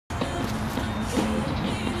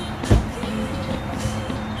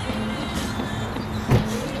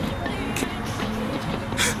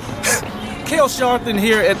Kale Sharpton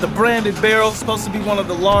here at the Branded Barrel, supposed to be one of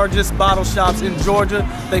the largest bottle shops in Georgia.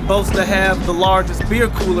 They boast to have the largest beer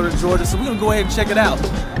cooler in Georgia, so we're gonna go ahead and check it out.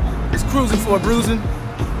 It's cruising for a bruising.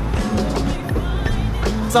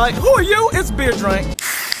 It's like, who are you? It's Beer Drink.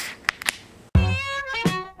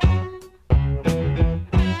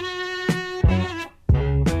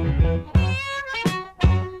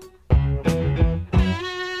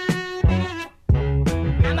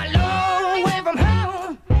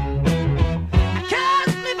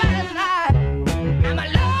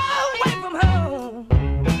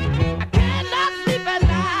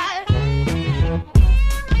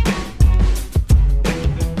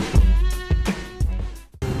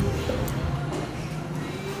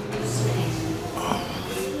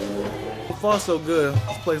 So far so good.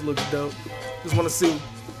 This place looks dope. Just want to see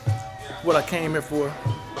what I came here for,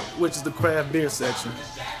 which is the craft beer section.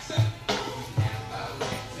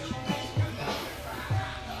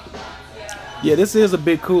 Yeah, this is a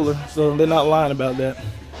big cooler, so they're not lying about that.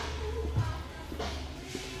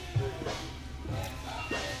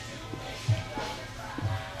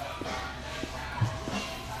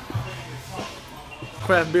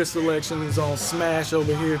 Craft beer selection is on smash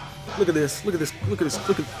over here. Look at this, look at this, look at this,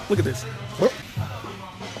 look at this.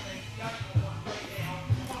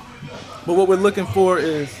 But what we're looking for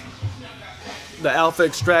is the Alpha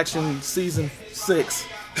Extraction Season 6.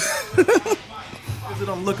 That's what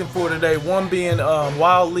I'm looking for today. One being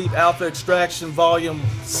Wild Leap Alpha Extraction Volume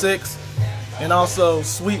 6, and also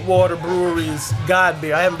Sweetwater Brewery's God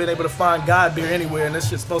Beer. I haven't been able to find God Beer anywhere, and this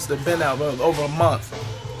shit's supposed to have been out over a month.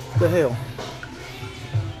 What the hell?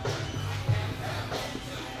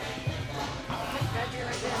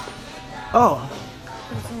 Oh,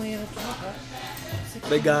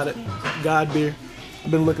 they got it. God Beer.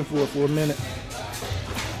 I've been looking for it for a minute.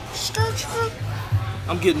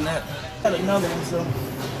 I'm getting that. Got another one, so.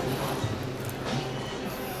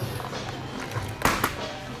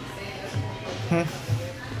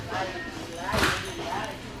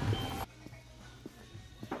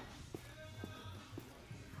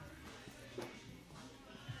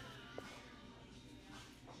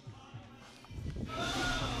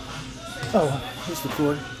 Oh, it's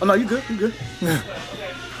recording. Oh no, you good, you good.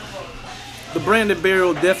 The Branded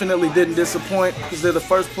Barrel definitely didn't disappoint because they're the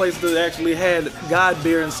first place that actually had God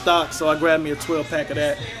Beer in stock, so I grabbed me a 12-pack of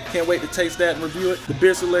that. Can't wait to taste that and review it. The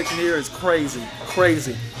beer selection here is crazy,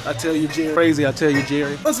 crazy. I tell you, Jerry. Crazy, I tell you,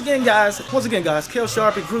 Jerry. Once again, guys, Kale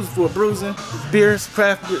Sharpton, cruising for a bruising. Beers,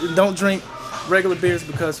 craft beer, don't drink regular beers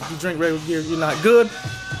because if you drink regular beer, you're not good.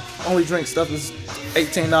 Only drink stuff is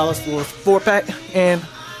 $18 for a 4-pack, and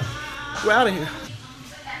we're out of here.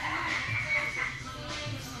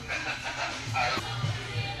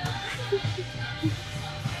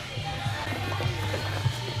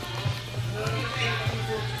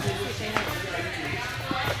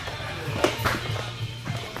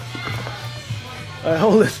 All right,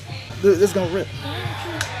 hold it. Dude, this is gonna rip.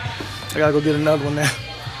 I gotta go get another one now.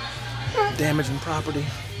 Damaging property.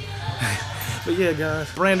 But yeah,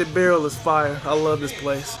 guys, Branded Barrel is fire. I love this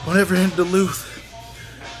place. Whenever in Duluth,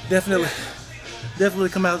 definitely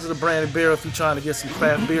come out to the Branded Barrel if you're trying to get some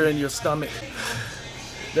craft beer in your stomach.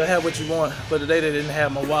 They'll have what you want, but today they didn't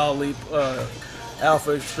have my Wild Leap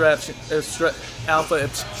Alpha Extraction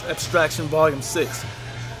Volume 6.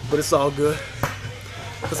 But it's all good,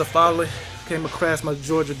 because I finally came across my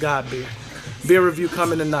Georgia God Beer. Beer review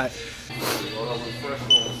coming tonight.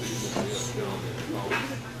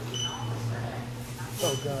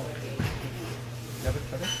 Oh God.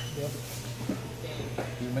 Yeah.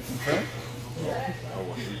 You making fun? Yeah.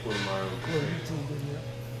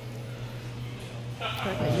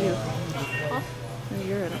 Like you. Oh, no,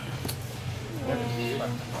 you're in it.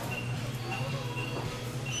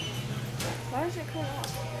 Why is it cut off?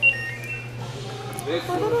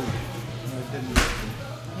 No, it didn't.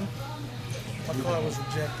 My car was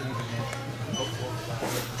rejected.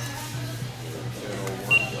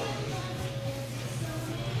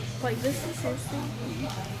 Like this is seriously?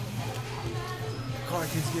 Car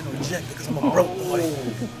keeps getting rejected because I'm a broke boy.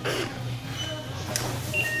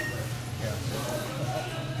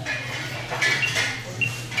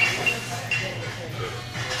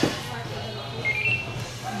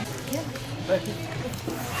 Thank you.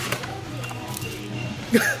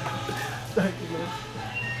 Thank you, man.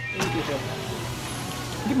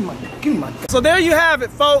 Give me my. So there you have it,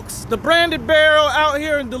 folks. The Branded Barrel out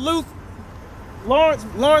here in Duluth,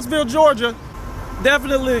 Lawrenceville, Georgia.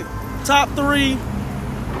 Definitely top 3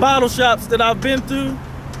 bottle shops that I've been through.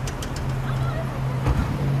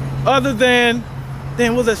 Other than,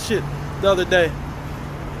 damn, what was that shit the other day?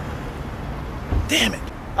 Damn it.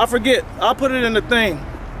 I forget. I'll put it in the thing.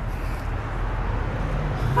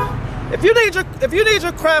 If you need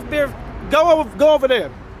your craft beer, go over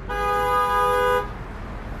there.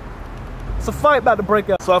 It's a fight about to break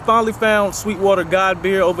out. So I finally found Sweetwater God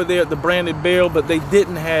beer over there at the Branded Barrel, but they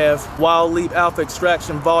didn't have Wild Leap Alpha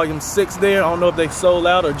Extraction Volume 6 there. I don't know if they sold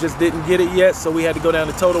out or just didn't get it yet, so we had to go down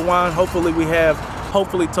to Total Wine. Hopefully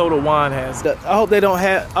Total Wine has. I hope they don't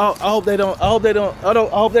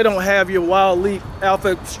have your Wild Leap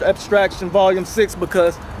Alpha Extraction Volume 6,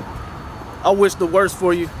 because I wish the worst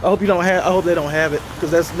for you. I hope they don't have it, because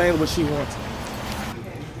that's mainly what she wants.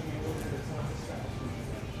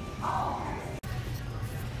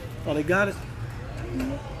 Oh, they got it?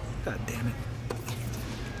 God damn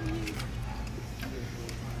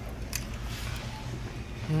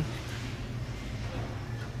it.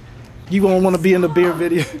 You won't want to be in the beer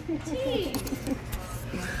video.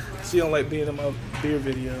 She don't like being in my beer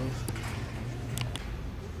videos.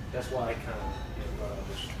 That's why I kind of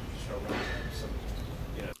just show around some,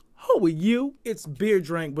 you know. Who are you? It's Beer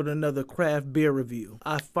Drink with another craft beer review.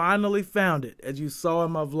 I finally found it, as you saw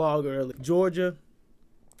in my vlog earlier. Georgia.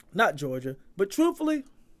 Not Georgia, but truthfully,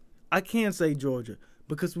 I can say Georgia,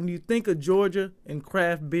 because when you think of Georgia and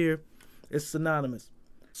craft beer, it's synonymous.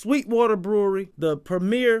 Sweetwater Brewery, the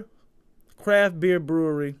premier craft beer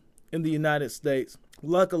brewery in the United States.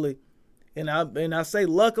 Luckily, and I say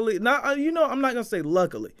luckily, not, you know, I'm not gonna say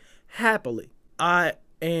luckily, happily, I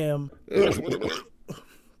am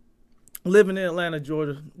living in Atlanta,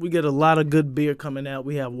 Georgia. We get a lot of good beer coming out.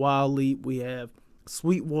 We have Wild Leap, we have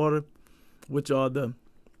Sweetwater, which are the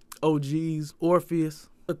OGs, Orpheus,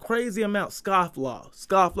 a crazy amount. Scofflaw.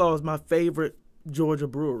 Scofflaw is my favorite Georgia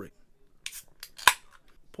brewery.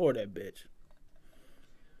 Pour that bitch.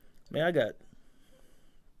 Man, I got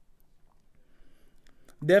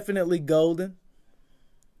definitely golden.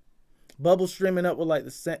 Bubble streaming up with like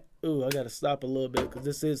the ooh, I gotta stop a little bit because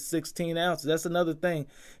this is 16 ounces. That's another thing,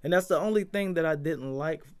 and that's the only thing that I didn't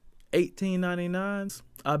like. $18.99.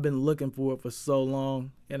 I've been looking for it for so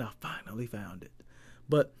long, and I finally found it.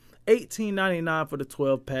 But $18.99 for the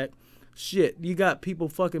 12-pack. Shit, you got people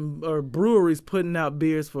fucking, or breweries putting out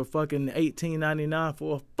beers for fucking $18.99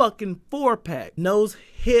 for a fucking 4-pack. Nose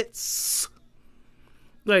hits.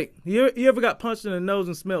 Like, you ever got punched in the nose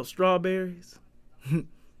and smelled strawberries?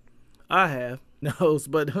 I have. Nose,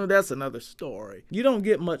 but that's another story. You don't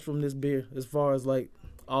get much from this beer as far as like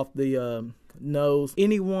off the nose.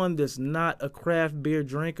 Anyone that's not a craft beer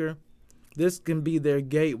drinker, this can be their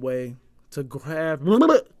gateway to craft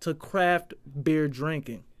beer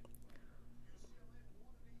drinking.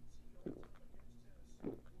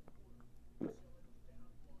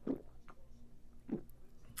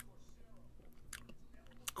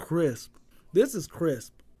 Crisp. This is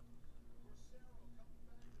crisp.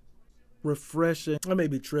 Refreshing. I may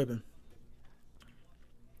be tripping.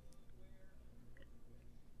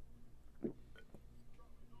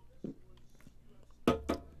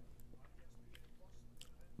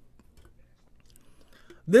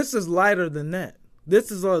 This is lighter than that.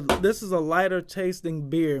 This is a lighter tasting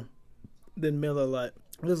beer than Miller Lite.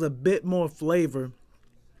 There's a bit more flavor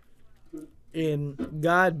in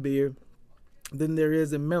God beer than there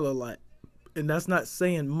is in Miller Lite. And that's not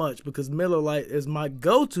saying much, because Miller Lite is my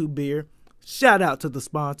go-to beer. Shout out to the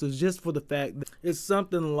sponsors, just for the fact that it's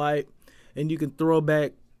something light and you can throw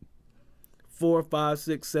back 4, 5,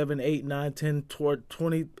 6, 7, 8, 9, 10,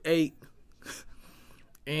 28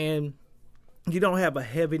 and you don't have a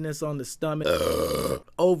heaviness on the stomach,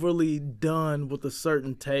 overly done with a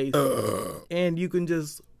certain taste, and you can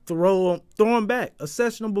just throw them back. A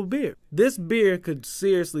sessionable beer. This beer could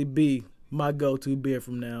seriously be my go-to beer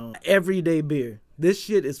from now on. Everyday beer. This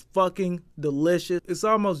shit is fucking delicious. It's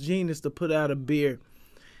almost genius to put out a beer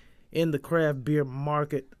in the craft beer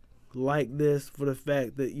market like this, for the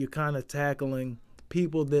fact that you're kind of tackling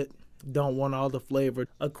people that don't want all the flavor.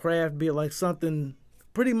 A craft beer, like something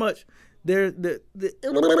pretty much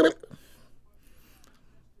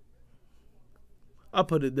I'll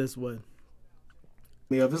put it this way.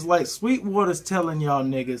 If it's like Sweetwater's telling y'all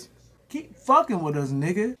niggas, keep fucking with us,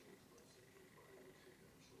 nigga.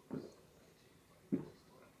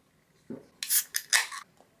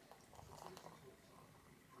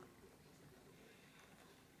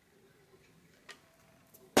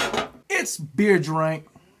 It's Beer Drink,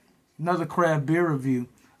 another craft beer review.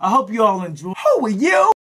 I hope you all enjoy. Who are you?